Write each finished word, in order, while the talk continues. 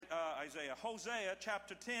Isaiah. Hosea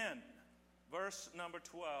chapter 10, verse number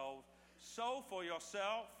 12. Sow for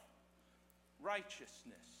yourself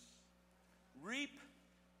righteousness. Reap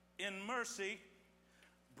in mercy.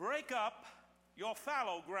 Break up your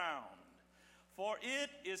fallow ground. For it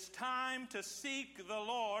is time to seek the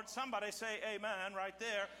Lord. Somebody say amen right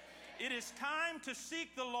there. It is time to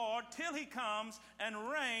seek the Lord till he comes and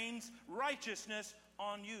rains righteousness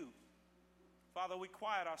on you. Father, we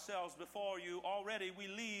quiet ourselves before you. Already we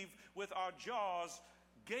leave with our jaws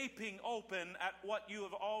gaping open at what you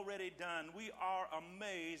have already done. We are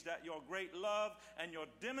amazed at your great love and your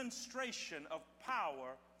demonstration of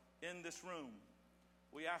power in this room.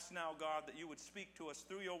 We ask now, God, that you would speak to us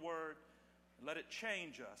through your word. Let it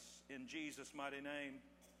change us in Jesus' mighty name.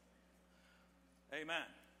 Amen.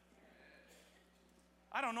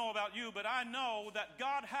 I don't know about you, but I know that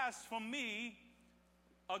God has for me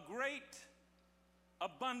a great,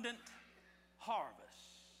 abundant harvest.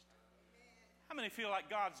 How many feel like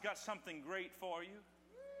God's got something great for you?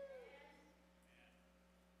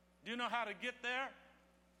 Do you know how to get there?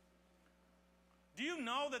 Do you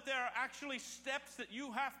know that there are actually steps that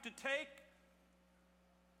you have to take?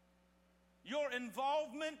 Your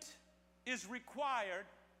involvement is required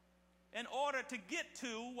in order to get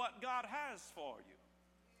to what God has for you.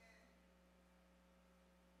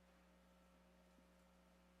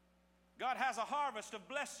 God has a harvest of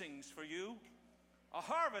blessings for you, a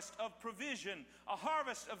harvest of provision, a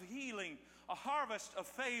harvest of healing, a harvest of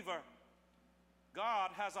favor.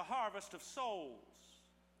 God has a harvest of souls.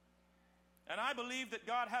 And I believe that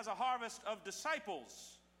God has a harvest of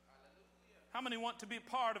disciples. How many want to be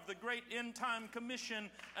part of the great end-time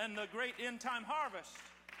commission and the great end-time harvest?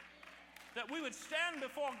 That we would stand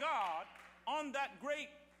before God on that great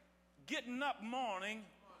getting up morning,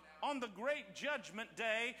 on the great judgment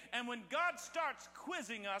day, and when God starts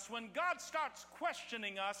quizzing us, when God starts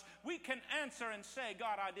questioning us, we can answer and say,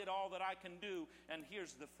 God, I did all that I can do, and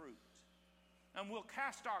here's the fruit. And we'll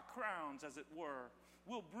cast our crowns, as it were.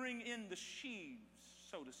 We'll bring in the sheaves,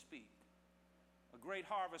 so to speak. A great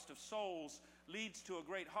harvest of souls leads to a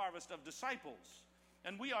great harvest of disciples.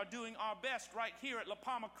 And we are doing our best right here at La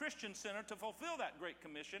Palma Christian Center to fulfill that great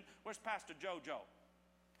commission. Where's Pastor Jojo?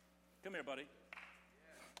 Come here, buddy.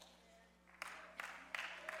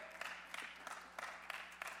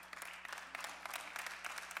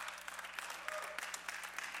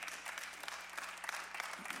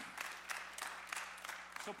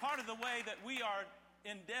 So part of the way that we are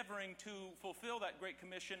endeavoring to fulfill that great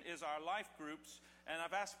commission is our life groups. And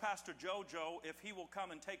I've asked Pastor Jojo if he will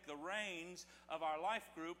come and take the reins of our life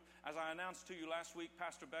group. As I announced to you last week,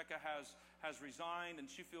 Pastor Becca has resigned and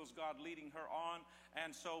she feels God leading her on.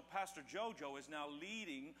 And so Pastor Jojo is now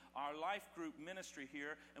leading our life group ministry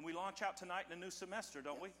here. And we launch out tonight in a new semester,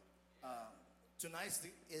 don't we? Tonight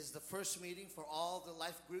is the first meeting for all the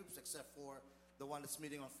life groups except for the one that's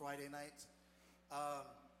meeting on Friday night.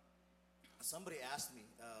 Somebody asked me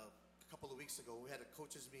a couple of weeks ago, we had a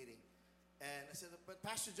coaches meeting, and I said, but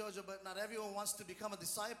Pastor Jojo, but not everyone wants to become a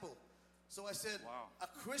disciple. So I said, wow. A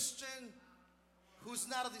Christian who's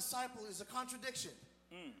not a disciple is a contradiction.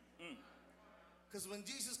 Because when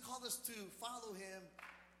Jesus called us to follow him,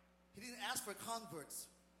 he didn't ask for converts.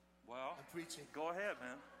 Well, I'm preaching. Go ahead,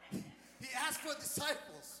 man. He asked for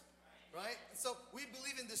disciples, right? And so we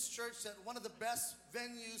believe in this church that one of the best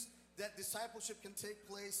venues that discipleship can take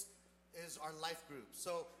place is our life group.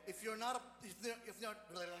 So if you're not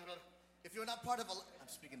part of a, I'm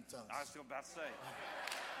speaking in tongues. I was about to say.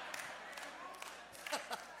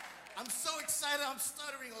 I'm so excited. I'm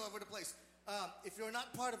stuttering all over the place. If you're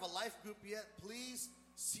not part of a life group yet, please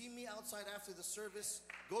see me outside after the service.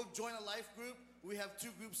 Go join a life group. We have 2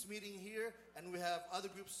 groups meeting here, and we have other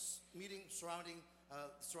groups meeting surrounding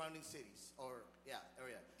cities or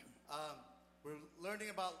area. We're learning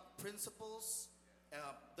about principles.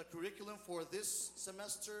 The curriculum for this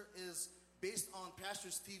semester is based on Pastor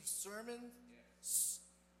Steve's sermon,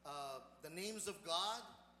 the names of God.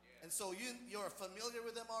 And so you're familiar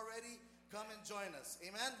with them already. Come and join us.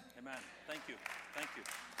 Amen? Amen. Thank you. Thank you.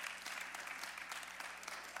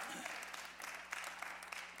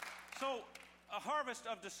 So, a harvest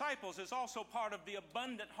of disciples is also part of the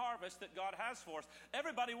abundant harvest that God has for us.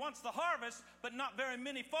 Everybody wants the harvest, but not very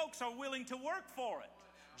many folks are willing to work for it.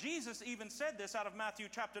 Jesus even said this out of Matthew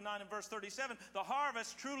chapter 9 and verse 37. The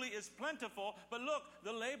harvest truly is plentiful, but look,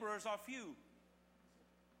 the laborers are few.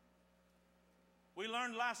 We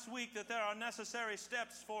learned last week that there are necessary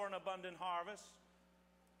steps for an abundant harvest.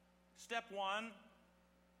 Step 1,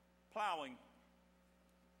 plowing.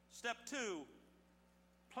 Step 2,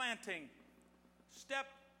 planting. Step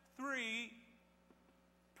 3,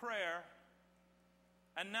 prayer.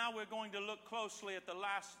 And now we're going to look closely at the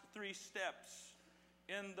last 3 steps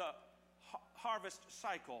in the harvest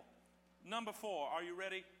cycle. Number 4, are you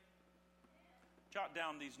ready? Jot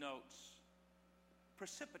down these notes.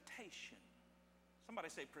 Precipitation. Somebody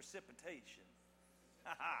say precipitation.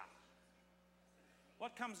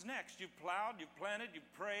 What comes next? You've plowed, you've planted,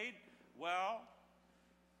 you've prayed. Well,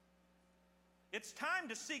 it's time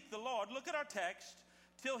to seek the Lord. Look at our text.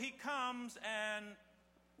 Till he comes and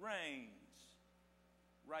rains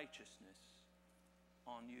righteousness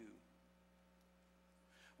on you.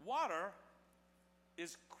 Water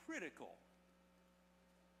is critical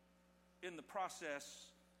in the process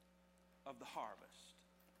of the harvest.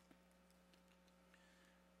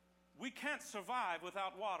 We can't survive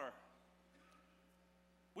without water.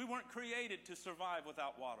 We weren't created to survive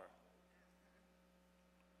without water.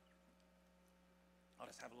 I'll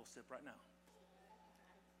just have a little sip right now.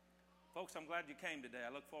 Folks, I'm glad you came today.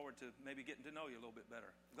 I look forward to maybe getting to know you a little bit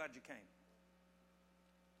better. I'm glad you came.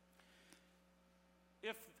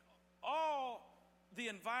 If all the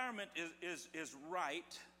environment is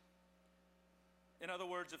right, in other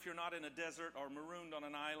words, if you're not in a desert or marooned on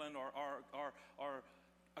an island or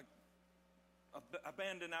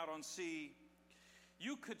abandoned out on sea,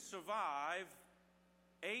 you could survive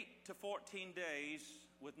 8 to 14 days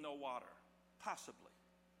with no water, possibly.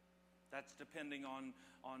 That's depending on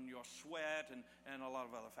your sweat and a lot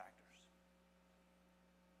of other factors.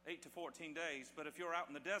 8 to 14 days, but if you're out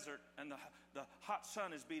in the desert and the hot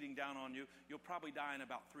sun is beating down on you, you'll probably die in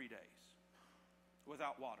about 3 days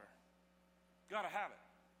without water. You got to have it.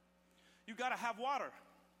 You got to have water.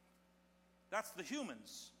 That's the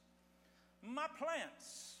humans. My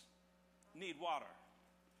plants need water.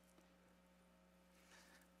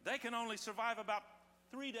 They can only survive about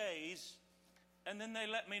 3 days, and then they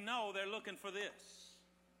let me know they're looking for this.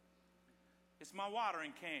 It's my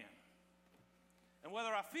watering can. And whether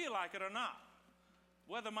I feel like it or not,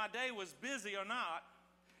 whether my day was busy or not,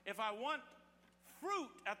 if I want fruit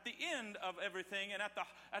at the end of everything and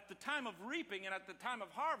at the time of reaping and at the time of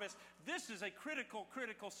harvest, this is a critical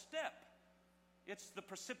step. It's the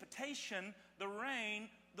precipitation, the rain,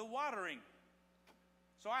 the watering.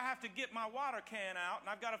 So I have to get my water can out, and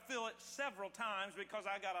I've got to fill it several times because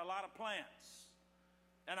I got a lot of plants.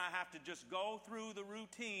 And I have to just go through the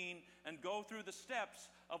routine and go through the steps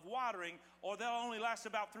of watering, or they'll only last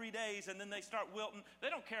about 3 days, and then they start wilting. They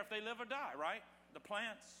don't care if they live or die, right? The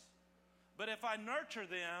plants. But if I nurture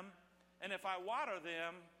them, and if I water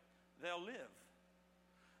them, they'll live.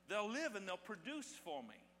 They'll live and they'll produce for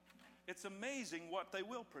me. It's amazing what they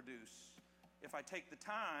will produce if I take the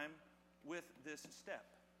time with this step.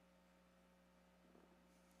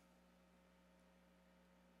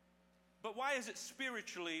 But why is it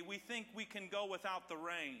spiritually we think we can go without the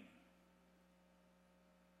rain?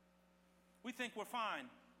 We think we're fine.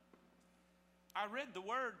 I read the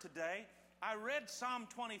Word today. I read Psalm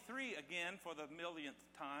 23 again for the millionth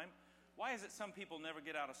time. Why is it some people never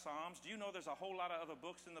get out of Psalms? Do you know there's a whole lot of other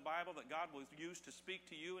books in the Bible that God will use to speak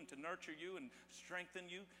to you and to nurture you and strengthen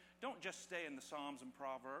you? Don't just stay in the Psalms and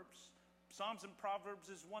Proverbs. Psalms and Proverbs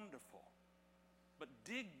is wonderful. But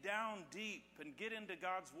dig down deep and get into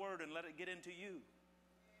God's Word and let it get into you.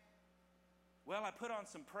 Well, I put on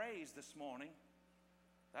some praise this morning.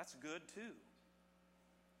 That's good too.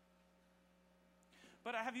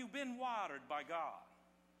 But have you been watered by God?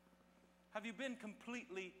 Have you been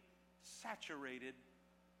completely saturated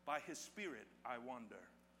by His Spirit, I wonder?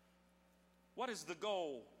 What is the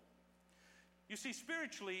goal? You see,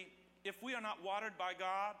 spiritually, if we are not watered by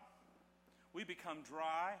God, we become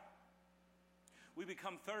dry, we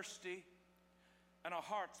become thirsty, and our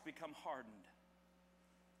hearts become hardened.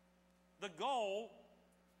 The goal,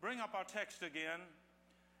 bring up our text again.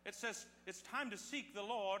 It says it's time to seek the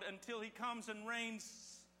Lord until He comes and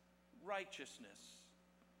rains righteousness.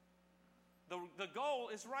 The goal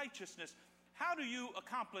is righteousness. How do you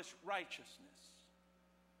accomplish righteousness?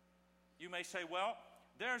 You may say, well,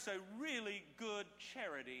 there's a really good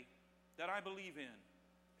charity that I believe in.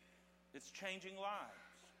 It's changing lives.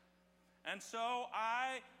 And so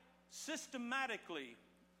I systematically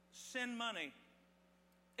send money.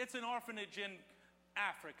 It's an orphanage in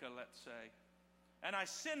Africa, let's say. And I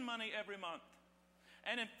send money every month.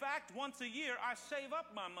 And in fact, once a year, I save up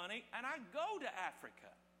my money and I go to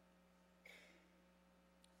Africa.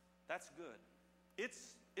 That's good.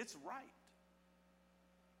 It's right.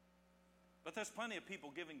 But there's plenty of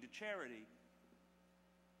people giving to charity,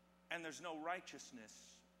 and there's no righteousness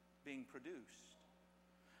being produced.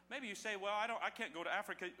 Maybe you say, well, I can't go to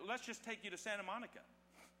Africa. Let's just take you to Santa Monica.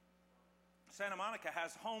 Santa Monica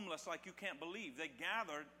has homeless like you can't believe. They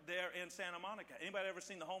gather there in Santa Monica. Anybody ever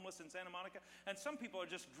seen the homeless in Santa Monica? And some people are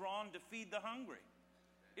just drawn to feed the hungry.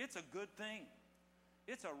 It's a good thing.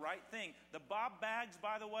 It's a right thing. The Bob Bags,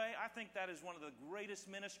 by the way, I think that is one of the greatest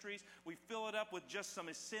ministries. We fill it up with just some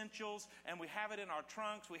essentials, and we have it in our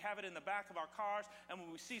trunks. We have it in the back of our cars. And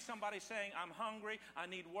when we see somebody saying, I'm hungry, I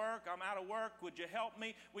need work, I'm out of work, would you help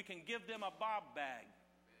me? We can give them a Bob Bag.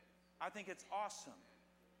 I think it's awesome.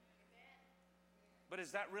 But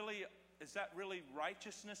is that really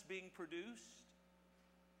righteousness being produced?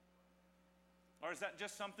 Or is that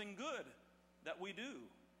just something good that we do?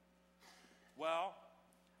 Well,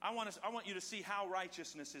 I want you to see how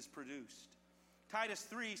righteousness is produced. Titus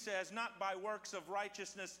 3 says, not by works of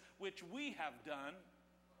righteousness which we have done,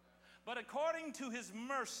 but according to his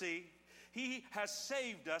mercy, he has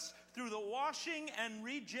saved us through the washing and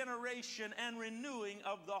regeneration and renewing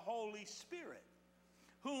of the Holy Spirit,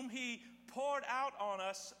 whom he poured out on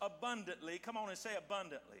us abundantly. Come on and say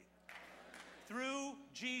abundantly. Through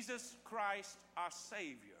Jesus Christ our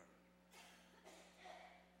Savior.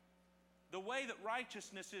 The way that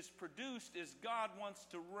righteousness is produced is God wants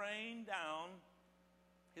to rain down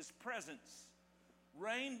his presence,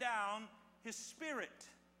 rain down his Spirit,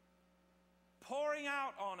 pouring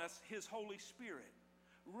out on us his Holy Spirit,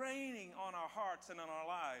 raining on our hearts and on our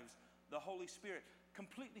lives, the Holy Spirit,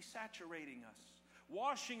 completely saturating us,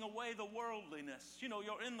 washing away the worldliness. You know,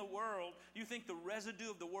 you're in the world. You think the residue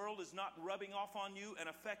of the world is not rubbing off on you and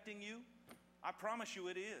affecting you? I promise you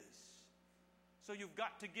it is. So you've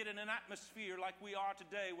got to get in an atmosphere like we are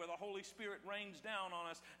today, where the Holy Spirit rains down on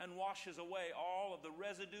us and washes away all of the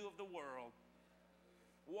residue of the world.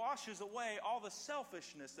 Washes away all the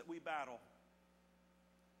selfishness that we battle.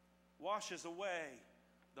 Washes away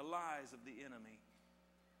the lies of the enemy.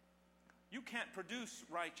 You can't produce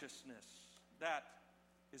righteousness that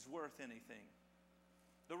is worth anything.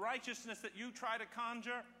 The righteousness that you try to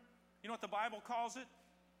conjure, you know what the Bible calls it?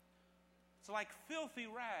 It's like filthy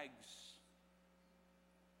rags.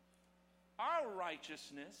 Our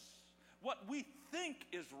righteousness, what we think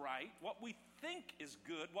is right, what we think is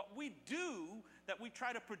good, what we do, that we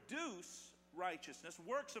try to produce righteousness,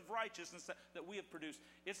 works of righteousness that we have produced,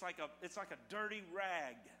 it's like a dirty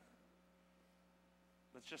rag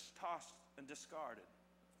that's just tossed and discarded.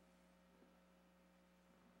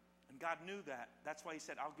 And God knew that. That's why he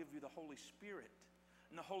said, I'll give you the Holy Spirit.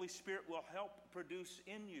 And the Holy Spirit will help produce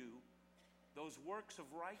in you those works of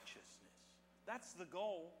righteousness. That's the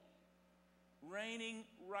goal. Raining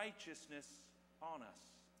righteousness on us.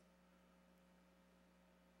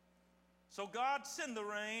 So God, send the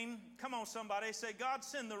rain. Come on, somebody. Say, God,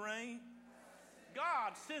 send the rain.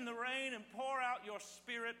 God, send the rain and pour out your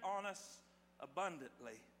Spirit on us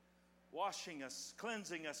abundantly. Washing us,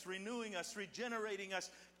 cleansing us, renewing us, regenerating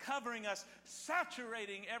us, covering us,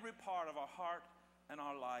 saturating every part of our heart and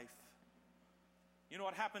our life. You know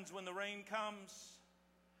what happens when the rain comes?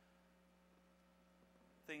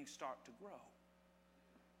 Things start to grow.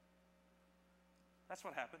 That's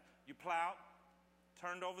what happened. You plowed,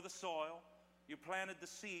 turned over the soil, you planted the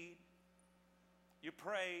seed, you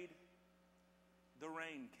prayed, the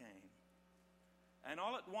rain came. And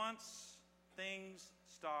all at once, things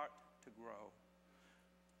start to grow.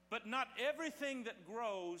 But not everything that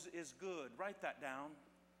grows is good. Write that down.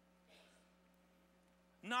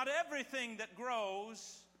 Not everything that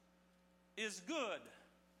grows is good.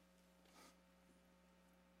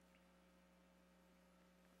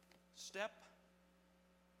 Step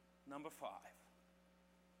number 5.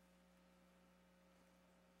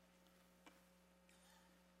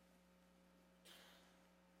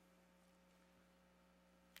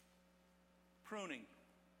 Pruning.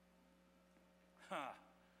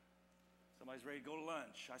 Somebody's ready to go to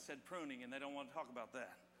lunch. I said pruning, and they don't want to talk about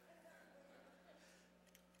that.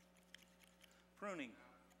 Pruning.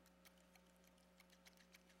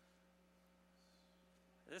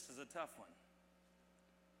 This is a tough one.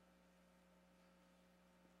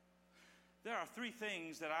 There are 3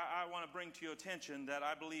 things that I want to bring to your attention that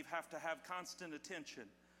I believe have to have constant attention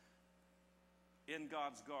in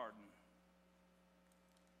God's garden.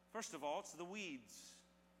 First of all, it's the weeds.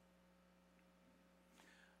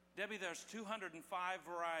 Debbie, there's 205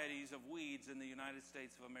 varieties of weeds in the United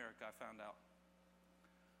States of America, I found out.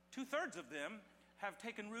 2/3 of them have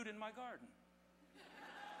taken root in my garden.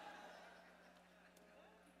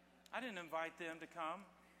 I didn't invite them to come.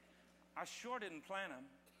 I sure didn't plant them.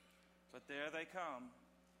 But there they come.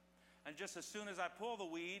 And just as soon as I pull the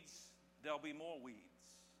weeds, there'll be more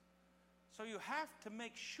weeds. So you have to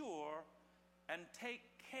make sure and take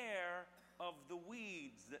care of the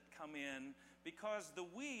weeds that come in, because the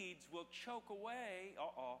weeds will choke away,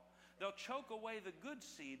 They'll choke away the good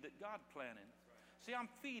seed that God planted. See, I'm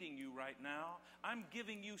feeding you right now. I'm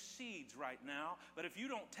giving you seeds right now. But if you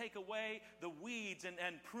don't take away the weeds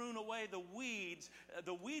and prune away the weeds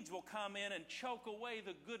will come in and choke away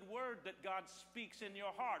the good word that God speaks in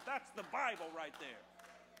your heart. That's the Bible right there.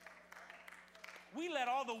 We let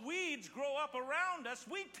all the weeds grow up around us.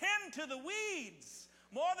 We tend to the weeds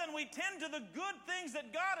more than we tend to the good things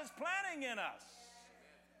that God is planting in us.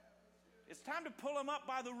 It's time to pull them up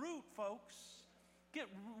by the root, folks. Get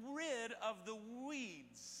rid of the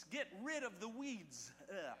weeds. Get rid of the weeds.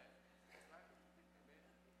 Ugh.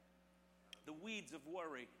 The weeds of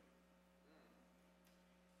worry.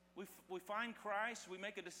 We find Christ, we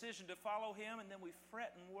make a decision to follow Him, and then we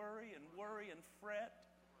fret and worry and fret.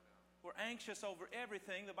 We're anxious over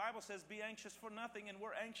everything. The Bible says, be anxious for nothing, and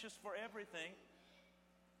we're anxious for everything.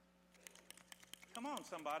 Come on,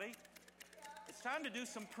 somebody. It's time to do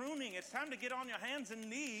some pruning. It's time to get on your hands and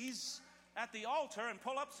knees at the altar and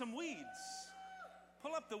pull up some weeds.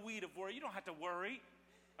 Pull up the weed of worry. You don't have to worry.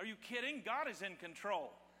 Are you kidding? God is in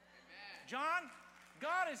control. John,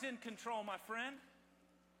 God is in control, my friend.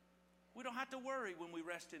 We don't have to worry when we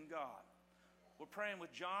rest in God. We're praying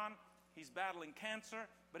with John. He's battling cancer,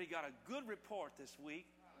 but he got a good report this week.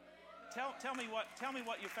 Tell me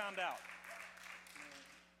what you found out.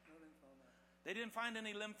 They didn't find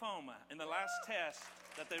any lymphoma in the last test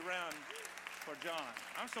that they ran for John.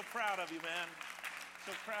 I'm so proud of you, man.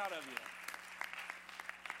 So proud of you.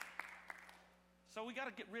 So we got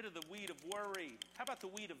to get rid of the weed of worry. How about the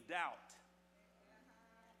weed of doubt?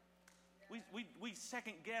 We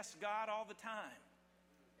second guess God all the time.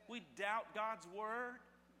 We doubt God's word.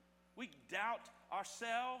 We doubt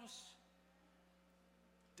ourselves.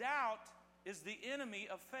 Doubt is the enemy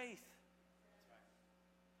of faith.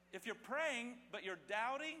 If you're praying but you're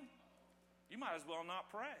doubting, you might as well not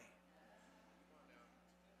pray.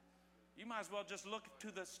 You might as well just look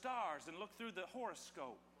to the stars and look through the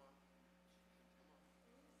horoscope.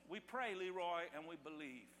 We pray, Leroy, and we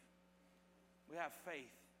believe. We have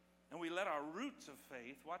faith. And we let our roots of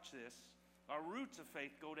faith, watch this, our roots of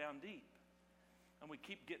faith go down deep. And we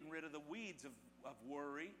keep getting rid of the weeds of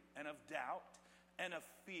worry and of doubt and of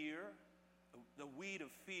fear, the weed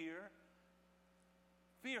of fear.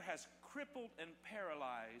 Fear has crippled and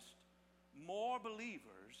paralyzed more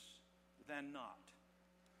believers than not.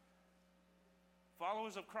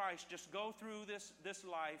 Followers of Christ just go through this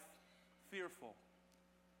life fearful,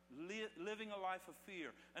 living a life of fear.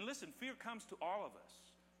 And listen, fear comes to all of us.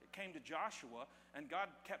 It came to Joshua, and God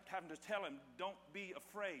kept having to tell him, don't be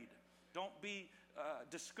afraid. Don't be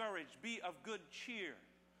discouraged. Be of good cheer.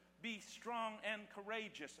 Be strong and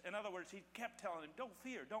courageous. In other words, he kept telling him, don't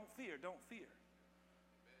fear, don't fear, don't fear.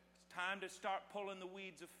 It's time to start pulling the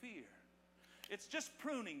weeds of fear. It's just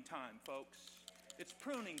pruning time, folks. It's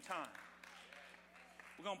pruning time.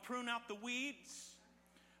 We're going to prune out the weeds.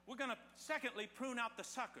 We're going to, secondly, prune out the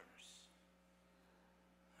suckers.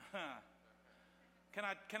 Can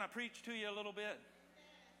I preach to you a little bit?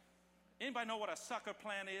 Anybody know what a sucker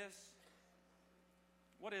plant is?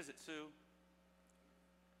 What is it, Sue?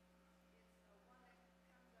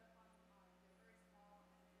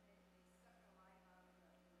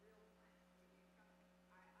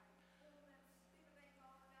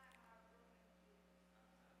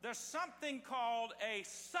 There's something called a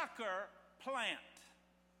sucker plant.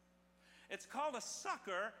 It's called a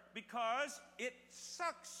sucker because it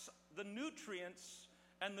sucks the nutrients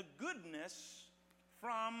and the goodness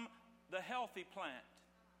from the healthy plant.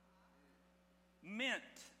 Mint,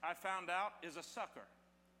 I found out, is a sucker.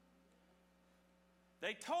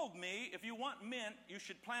 They told me if you want mint, you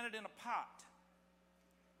should plant it in a pot.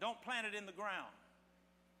 Don't plant it in the ground.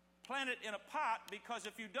 Plant it in a pot because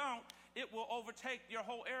if you don't, it will overtake your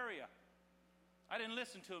whole area. I didn't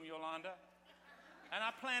listen to him, Yolanda. And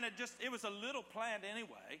I planted it was a little plant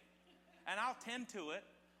anyway, and I'll tend to it.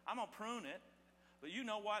 I'm going to prune it. But you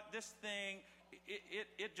know what? This thing,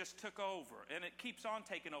 it just took over, and it keeps on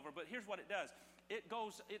taking over. But here's what it does.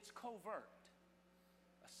 It's covert,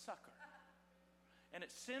 a sucker. And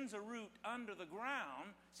it sends a root under the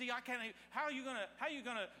ground. See, how are you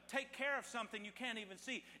gonna take care of something you can't even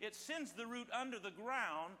see? It sends the root under the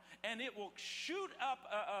ground, and it will shoot up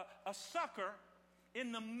a sucker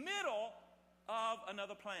in the middle of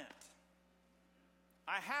another plant.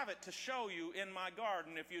 I have it to show you in my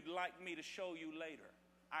garden if you'd like me to show you later.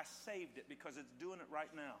 I saved it because it's doing it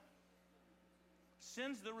right now.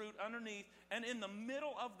 Sends the root underneath, and in the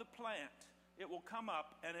middle of the plant, it will come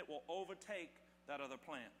up and it will overtake that other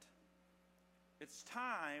plant. It's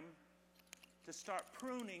time to start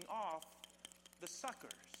pruning off the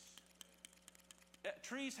suckers.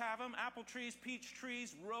 Trees have them, apple trees, peach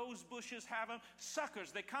trees, rose bushes have them.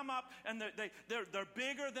 Suckers, they come up and they're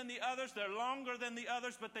bigger than the others, they're longer than the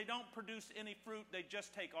others, but they don't produce any fruit. They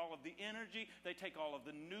just take all of the energy, they take all of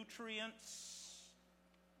the nutrients.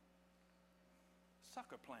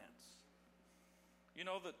 Sucker plants. You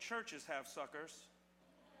know, the churches have suckers.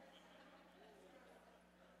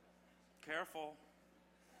 Careful.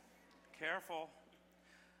 Careful.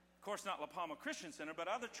 Of course, not La Palma Christian Center, but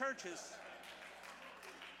other churches.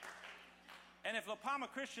 And if La Palma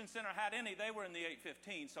Christian Center had any, they were in the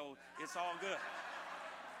 815, so it's all good.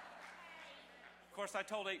 Of course, I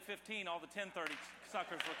told 815 all the 1030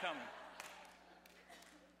 suckers were coming.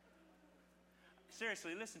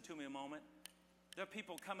 Seriously, listen to me a moment. There are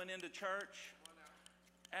people coming into church,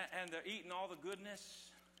 and they're eating all the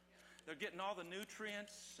goodness. They're getting all the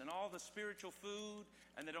nutrients and all the spiritual food,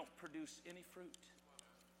 and they don't produce any fruit.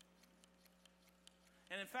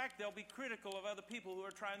 And in fact, they'll be critical of other people who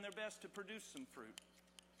are trying their best to produce some fruit.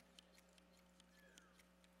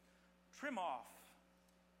 Trim off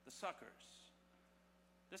the suckers.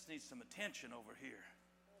 This needs some attention over here.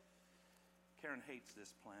 Karen hates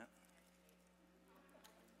this plant.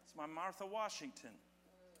 It's my Martha Washington.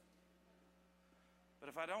 But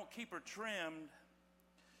if I don't keep her trimmed,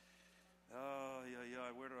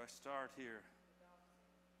 where do I start here?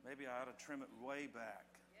 Maybe I ought to trim it way back.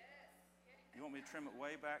 You want me to trim it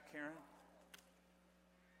way back, Karen?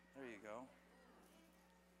 There you go.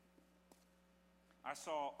 I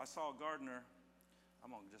saw a gardener.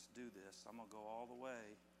 I'm going to just do this. I'm going to go all the way.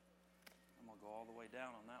 I'm going to go all the way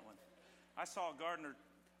down on that one. I saw a gardener.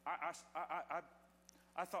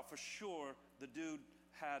 I thought for sure the dude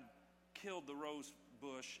had killed the rose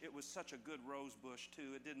bush. It was such a good rose bush,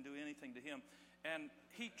 too. It didn't do anything to him. And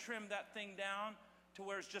he trimmed that thing down to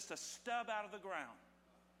where it's just a stub out of the ground.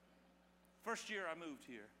 First year I moved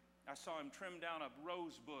here, I saw him trim down a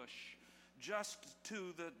rose bush just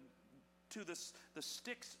to the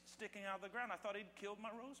sticks sticking out of the ground. I thought he'd killed my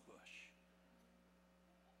rose bush.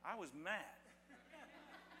 I was mad.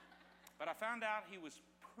 But I found out he was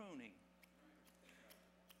pruning.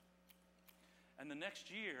 And the next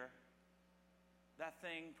year, that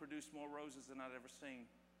thing produced more roses than I'd ever seen.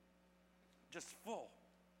 Just full.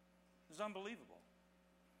 It was unbelievable.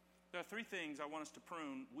 There are three things I want us to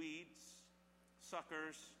prune: weeds,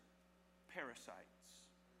 suckers, parasites.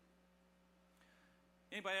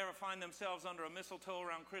 Anybody ever find themselves under a mistletoe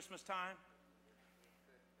around Christmas time?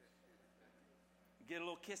 Get a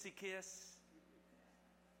little kissy kiss?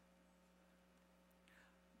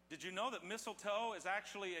 Did you know that mistletoe is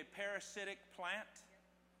actually a parasitic plant?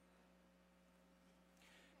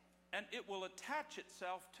 And it will attach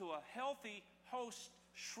itself to a healthy host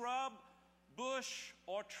shrub, bush,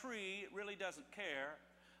 or tree. It really doesn't care.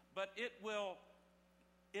 But it will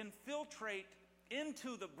infiltrate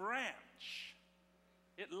into the branch.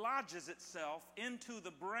 It lodges itself into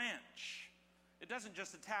the branch. It doesn't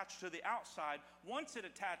just attach to the outside. Once it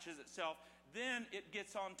attaches itself, then it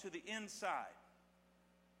gets onto the inside.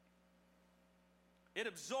 It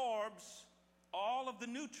absorbs all of the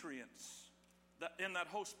nutrients in that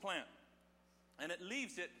host plant, and it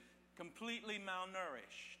leaves it completely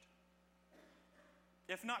malnourished.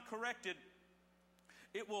 If not corrected,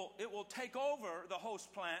 it will take over the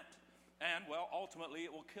host plant, and, well, ultimately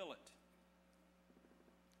it will kill it.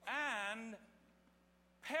 And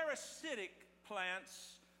parasitic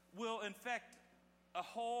plants will infect a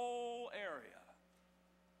whole area.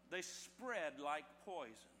 They spread like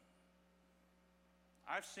poison.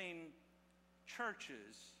 I've seen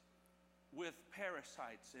churches with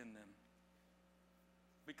parasites in them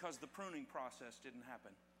because the pruning process didn't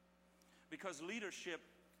happen. Because leadership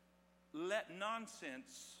let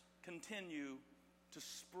nonsense continue to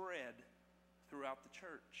spread throughout the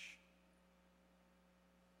church.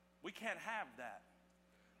 We can't have that.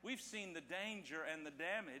 We've seen the danger and the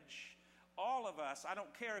damage. All of us, I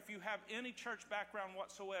don't care if you have any church background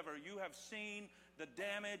whatsoever, you have seen the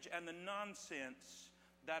damage and the nonsense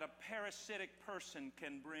that a parasitic person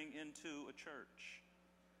can bring into a church.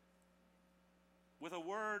 With a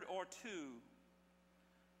word or two,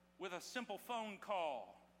 with a simple phone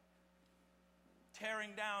call,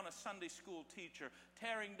 tearing down a Sunday school teacher,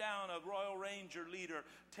 tearing down a Royal Ranger leader,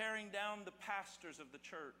 tearing down the pastors of the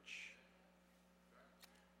church.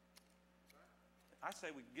 I say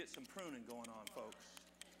we get some pruning going on, folks.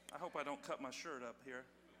 I hope I don't cut my shirt up here.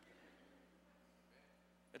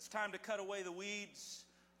 It's time to cut away the weeds,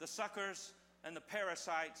 the suckers, and the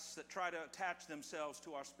parasites that try to attach themselves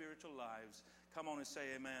to our spiritual lives. Come on and say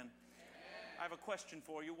amen. Amen. I have a question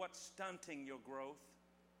for you. What's stunting your growth?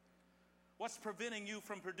 What's preventing you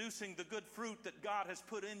from producing the good fruit that God has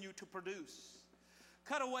put in you to produce?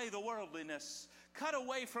 Cut away the worldliness. Cut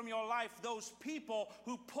away from your life those people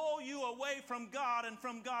who pull you away from God and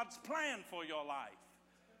from God's plan for your life.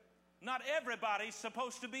 Not everybody's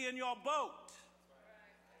supposed to be in your boat.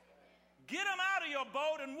 Get them out of your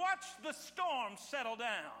boat and watch the storm settle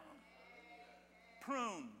down.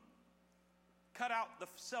 Prune. Cut out the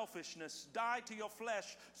selfishness. Die to your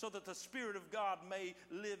flesh so that the Spirit of God may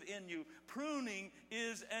live in you. Pruning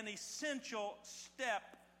is an essential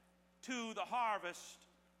step to the harvest,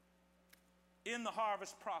 in the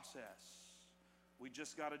harvest process. We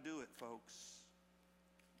just got to do it, folks.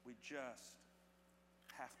 We just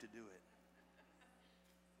have to do it.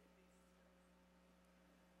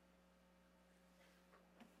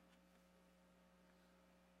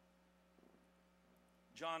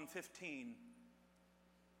 John 15,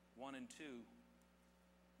 1 and 2.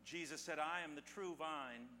 Jesus said, I am the true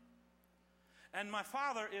vine, and my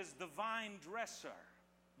Father is the vine dresser,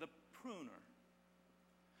 the pruner.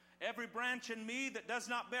 Every branch in me that does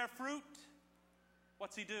not bear fruit,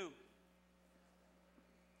 what's he do?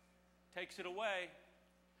 Takes it away.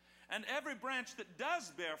 And every branch that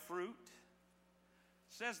does bear fruit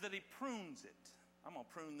says that he prunes it. I'm going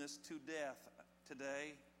to prune this to death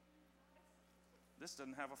today. This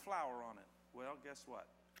doesn't have a flower on it. Well, guess what?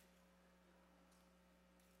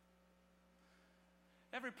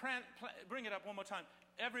 Every plant, bring it up one more time.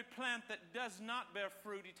 Every plant that does not bear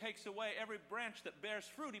fruit, he takes away. Every branch that bears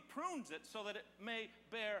fruit, he prunes it so that it may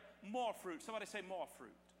bear more fruit. Somebody say more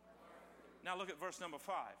fruit. Now look at verse number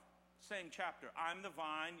 5. Same chapter. I'm the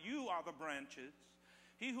vine, you are the branches.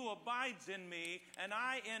 He who abides in me and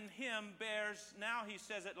I in him bears, now he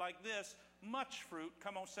says it like this, much fruit.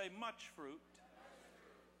 Come on, say much fruit.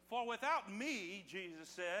 For without me, Jesus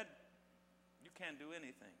said, you can't do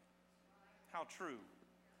anything. How true.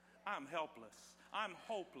 I'm helpless. I'm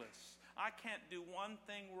hopeless. I can't do one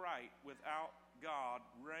thing right without God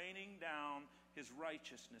raining down his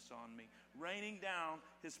righteousness on me, raining down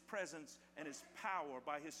his presence and his power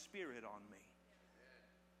by his Spirit on me.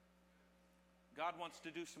 God wants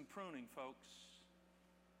to do some pruning, folks.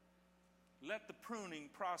 Let the pruning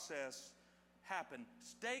process happen.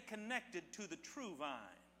 Stay connected to the true vine.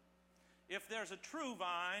 If there's a true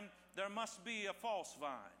vine, there must be a false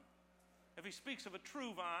vine. If he speaks of a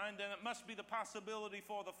true vine, then it must be the possibility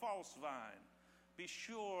for the false vine. Be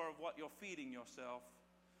sure of what you're feeding yourself,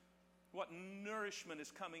 what nourishment is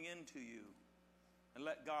coming into you, and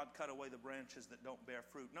let God cut away the branches that don't bear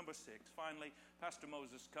fruit. Number 6, finally, Pastor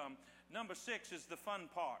Moses come. Number 6 is the fun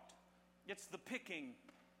part. It's the picking.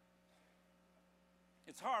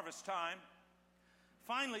 It's harvest time.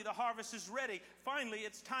 Finally, the harvest is ready. Finally,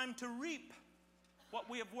 it's time to reap what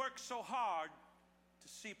we have worked so hard to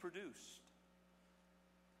see produced.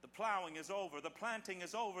 The plowing is over. The planting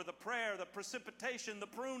is over. The prayer, the precipitation, the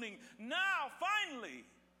pruning. Now, finally,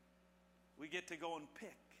 we get to go and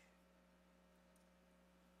pick.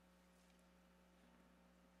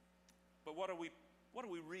 But what are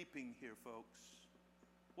we reaping here, folks?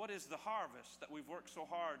 What is the harvest that we've worked so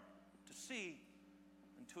hard to see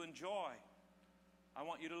and to enjoy? I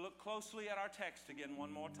want you to look closely at our text again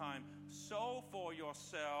one more time. Sow for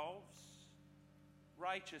yourselves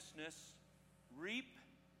righteousness, reap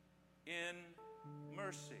in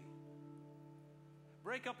mercy.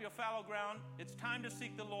 Break up your fallow ground. It's time to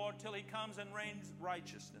seek the Lord till he comes and rains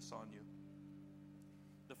righteousness on you.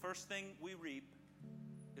 The first thing we reap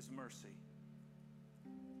is mercy.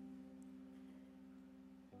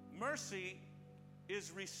 Mercy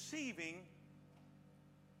is receiving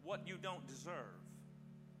what you don't deserve.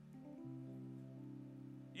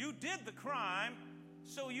 You did the crime,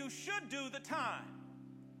 so you should do the time.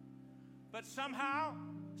 But somehow,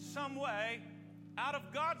 some way, out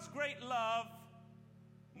of God's great love,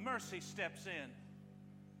 mercy steps in.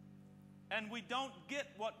 And we don't get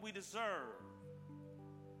what we deserve.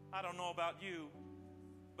 I don't know about you,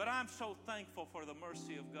 but I'm so thankful for the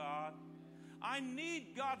mercy of God. I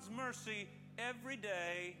need God's mercy every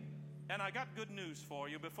day. And I got good news for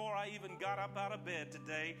you. Before I even got up out of bed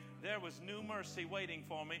today, there was new mercy waiting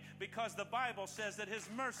for me, because the Bible says that his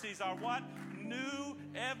mercies are what? New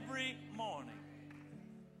every morning.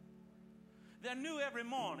 They're new every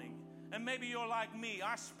morning. And maybe you're like me.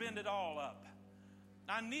 I spend it all up.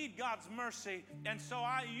 I need God's mercy, and so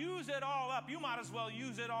I use it all up. You might as well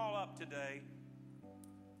use it all up today.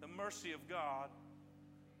 The mercy of God.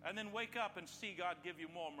 And then wake up and see God give you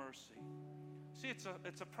more mercy. See,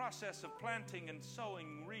 it's a process of planting and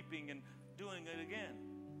sowing, reaping, and doing it again.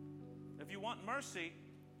 If you want mercy,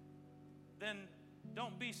 then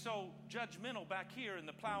don't be so judgmental back here in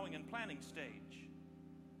the plowing and planting stage.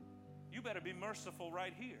 You better be merciful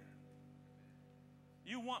right here.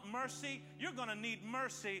 You want mercy? You're going to need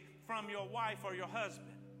mercy from your wife or your husband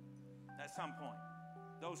at some point,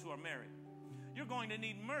 those who are married. You're going to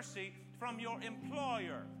need mercy from your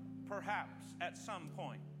employer, perhaps, at some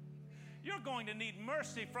point. You're going to need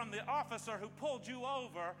mercy from the officer who pulled you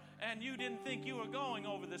over and you didn't think you were going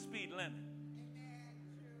over the speed limit.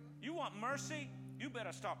 You want mercy? You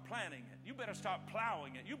better start planting it. You better start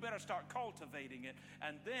plowing it. You better start cultivating it.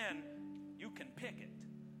 And then you can pick it.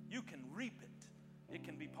 You can reap it. It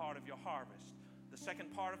can be part of your harvest. The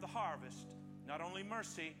second part of the harvest, not only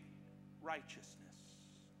mercy, righteousness.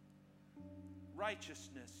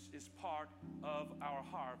 Righteousness is part of our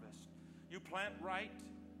harvest. You plant right,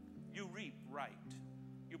 you reap right.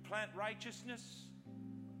 You plant righteousness,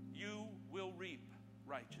 you will reap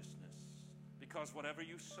righteousness. Because whatever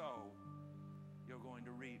you sow, you're going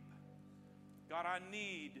to reap. God, I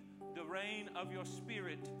need the rain of your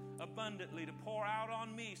Spirit abundantly to pour out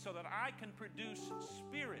on me so that I can produce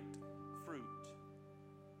Spirit fruit,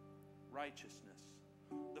 righteousness.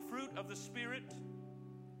 The fruit of the Spirit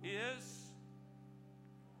is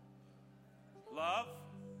love,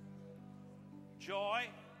 joy,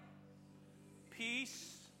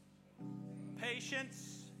 peace,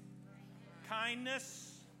 patience,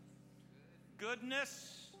 kindness,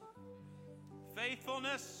 goodness,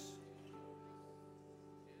 faithfulness,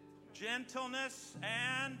 gentleness,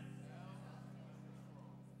 and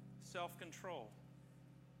self-control.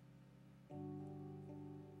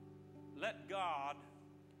 Let God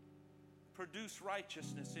produce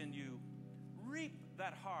righteousness in you. Reap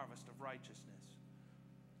that harvest of righteousness.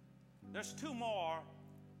 There's two more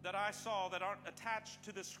that I saw that aren't attached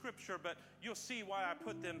to the scripture, but you'll see why I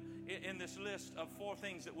put them in this list of 4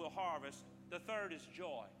 things that we'll harvest. The third is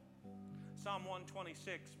joy. Psalm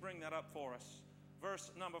 126, bring that up for us.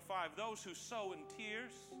 Verse number 5, those who sow in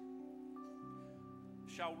tears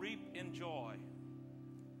shall reap in joy.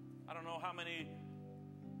 I don't know how many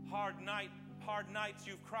hard nights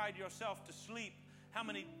you've cried yourself to sleep, how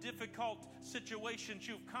many difficult situations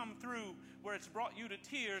you've come through where it's brought you to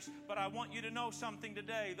tears, but I want you to know something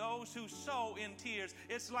today. Those who sow in tears,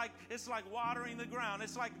 it's like watering the ground.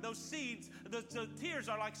 It's like those seeds, the tears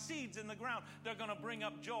are like seeds in the ground. They're going to bring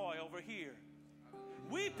up joy over here.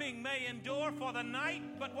 Weeping may endure for the night,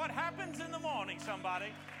 but what happens in the morning, somebody?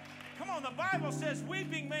 Come on, the Bible says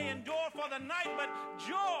weeping may endure for the night, but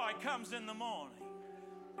joy comes in the morning.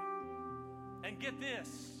 And get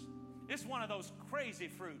this, it's one of those crazy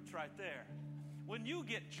fruits right there. When you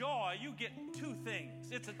get joy, you get 2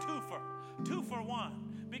 things. It's a twofer, 2 for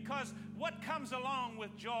 1. Because what comes along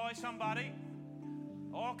with joy, somebody?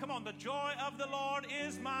 Oh, come on, the joy of the Lord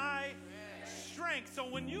is my strength. So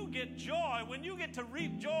when you get joy, when you get to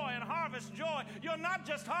reap joy and harvest joy, you're not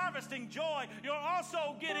just harvesting joy, you're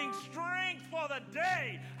also getting strength for the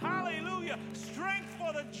day. Hallelujah. Strength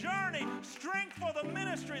for the journey, strength for the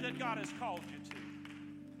ministry that God has called you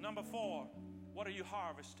to. Number 4, what are you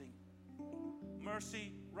harvesting?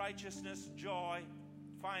 Mercy, righteousness, joy.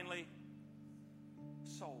 Finally,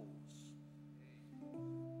 souls.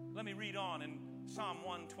 Let me read on in Psalm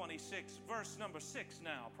 126, verse number 6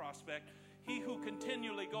 now, Prospect. He who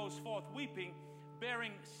continually goes forth weeping,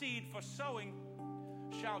 bearing seed for sowing,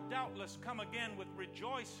 shall doubtless come again with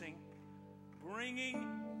rejoicing, bringing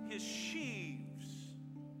his sheaves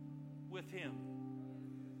with him.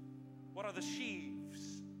 What are the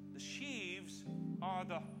sheaves? The sheaves are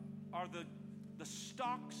the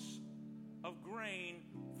stalks of grain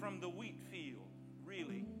from the wheat field,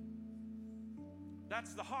 really.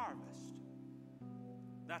 That's the harvest.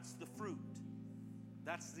 That's the fruit.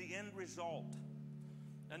 That's the end result.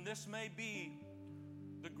 And this may be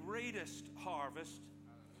the greatest harvest.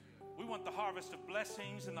 We want the harvest of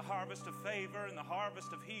blessings and the harvest of favor and the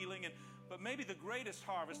harvest of healing, but maybe the greatest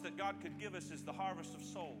harvest that God could give us is the harvest of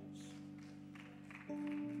souls. I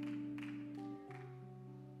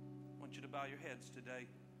want you to bow your heads today.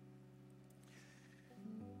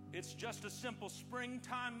 It's just a simple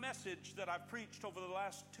springtime message that I've preached over the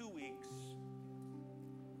last 2 weeks.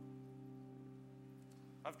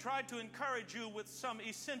 I've tried to encourage you with some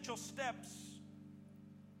essential steps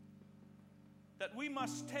that we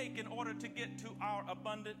must take in order to get to our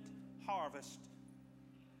abundant harvest.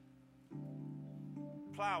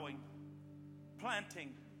 Plowing,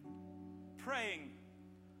 planting, praying,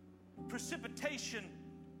 precipitation,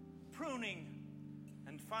 pruning,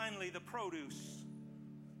 and finally the produce,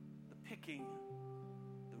 the picking,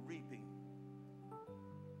 the reaping.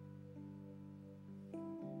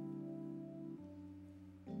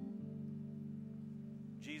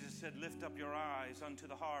 Jesus said, lift up your eyes unto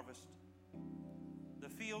the harvest. The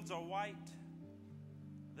fields are white,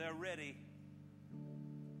 they're ready,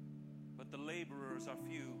 but but the laborers are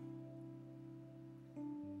few.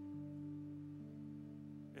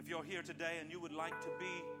 If you're here today and you would like to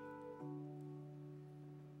be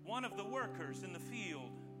one of the workers in the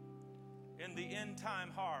field in the end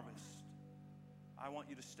time harvest, I want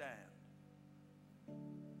you to stand.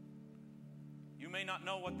 You may not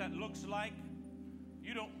know what that looks like.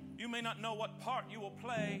 You may not know what part you will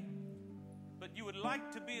play, but you would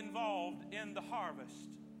like to be involved in the harvest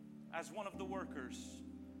as one of the workers.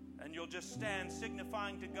 And you'll just stand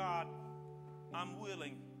signifying to God, I'm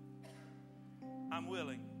willing. I'm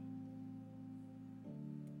willing.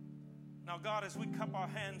 Now, God, as we cup our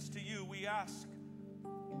hands to you, we ask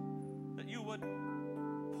that you would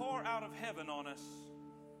pour out of heaven on us,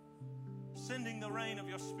 sending the rain of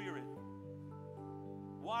your Spirit,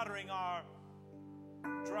 watering our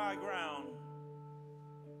dry ground.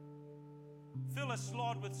 Fill us,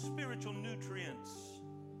 Lord, with spiritual nutrients,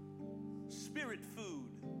 spirit food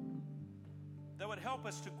that would help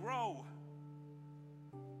us to grow.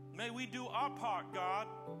 May we do our part, God,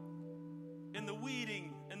 in the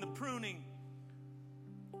weeding and the pruning.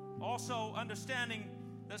 Also understanding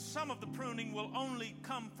that some of the pruning will only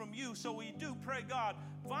come from you. So we do pray, God,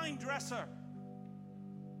 vine dresser,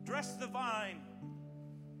 dress the vine.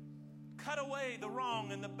 Cut away the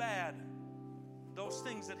wrong and the bad, those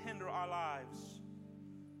things that hinder our lives.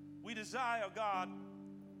 We desire, God,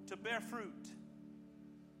 to bear fruit,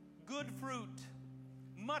 good fruit,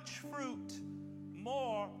 much fruit,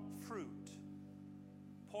 more fruit.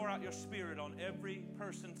 Pour out your Spirit on every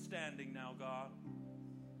person standing now, God.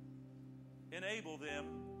 Enable them,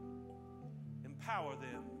 empower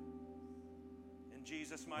them. In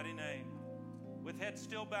Jesus' mighty name. With head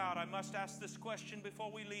still bowed, I must ask this question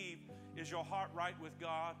before we leave. Is your heart right with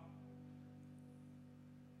God?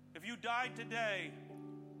 If you died today,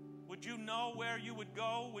 would you know where you would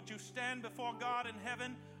go? Would you stand before God in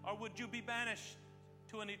heaven, or would you be banished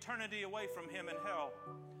to an eternity away from Him in hell?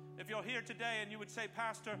 If you're here today and you would say,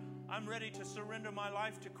 Pastor, I'm ready to surrender my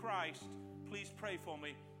life to Christ, please pray for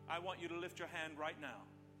me. I want you to lift your hand right now.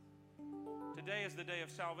 Today is the day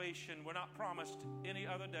of salvation. We're not promised any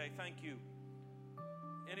other day. Thank you.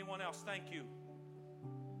 Anyone else? Thank you.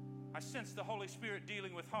 I sense the Holy Spirit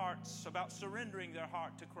dealing with hearts about surrendering their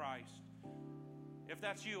heart to Christ. If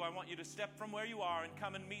that's you, I want you to step from where you are and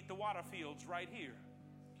come and meet the Waterfields right here.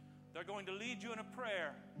 They're going to lead you in a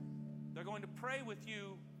prayer. They're going to pray with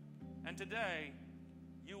you, and today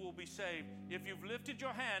you will be saved. If you've lifted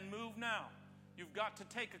your hand, move now. You've got to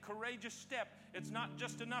take a courageous step. It's not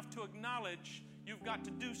just enough to acknowledge. You've got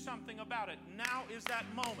to do something about it. Now is that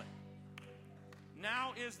moment.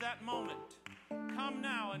 Now is that moment. Come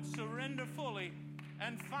now and surrender fully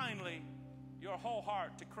and finally your whole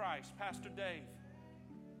heart to Christ. Pastor Dave.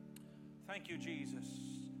 Thank you, Jesus.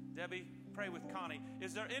 Debbie, pray with Connie.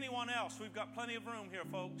 Is there anyone else? We've got plenty of room here,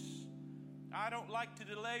 folks. I don't like to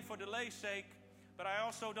delay for delay's sake, but I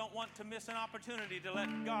also don't want to miss an opportunity to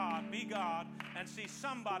let God be God and see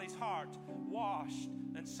somebody's heart washed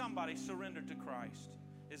and somebody surrendered to Christ.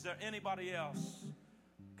 Is there anybody else?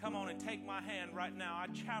 Come on and take my hand right now. I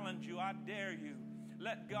challenge you. I dare you.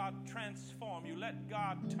 Let God transform you. Let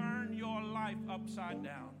God turn your life upside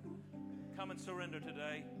down. Come and surrender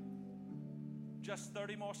today. Just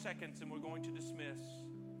 30 more seconds and we're going to dismiss.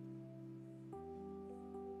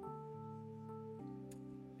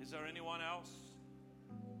 Is there anyone else?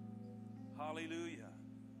 Hallelujah.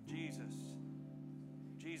 Jesus.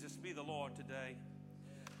 Jesus, be the Lord today.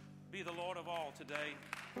 Be the Lord of all today.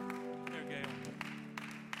 Here, Gail.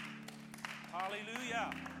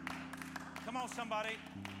 Hallelujah. Come on, somebody.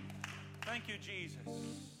 Thank you, Jesus.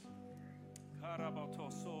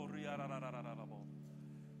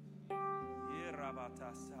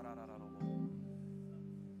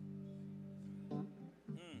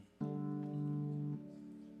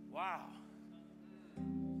 Wow.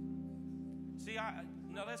 See,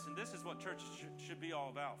 now listen, this is what church should be all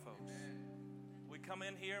about, folks. We come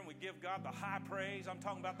in here and we give God the high praise. I'm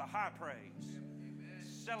talking about the high praise.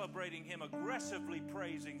 Celebrating Him, aggressively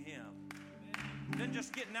praising Him. Then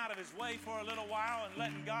just getting out of His way for a little while and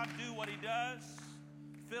letting God do what He does.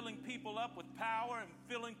 Filling people up with power and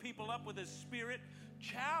filling people up with His Spirit.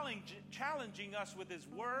 Challenging us with His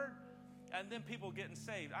Word. And then people getting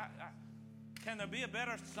saved. Can there be a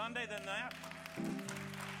better Sunday than that?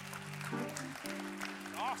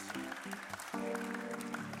 Awesome.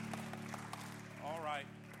 All right.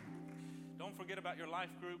 Don't forget about your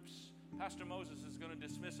life groups. Pastor Moses is going to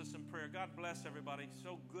dismiss us in prayer. God bless everybody.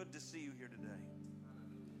 So good to see you here today.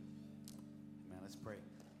 Amen. Let's pray.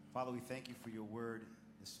 Father, we thank you for your word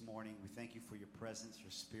this morning. We thank you for your presence,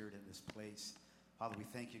 your Spirit in this place. Father, we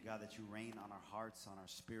thank you, God, that you reign on our hearts, on our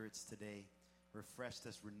spirits today. Refreshed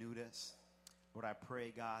us, renewed us. Lord, I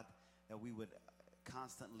pray, God, that we would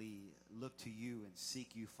constantly look to you and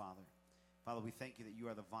seek you, Father. Father, we thank you that you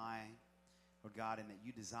are the vine, Lord God, and that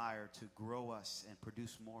you desire to grow us and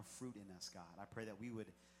produce more fruit in us, God. I pray that we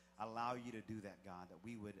would allow you to do that, God, that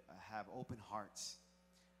we would have open hearts,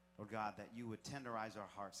 Lord God, that you would tenderize our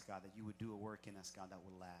hearts, God, that you would do a work in us, God, that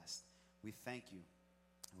will last. We thank you,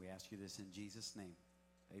 and we ask you this in Jesus' name.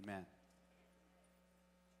 Amen.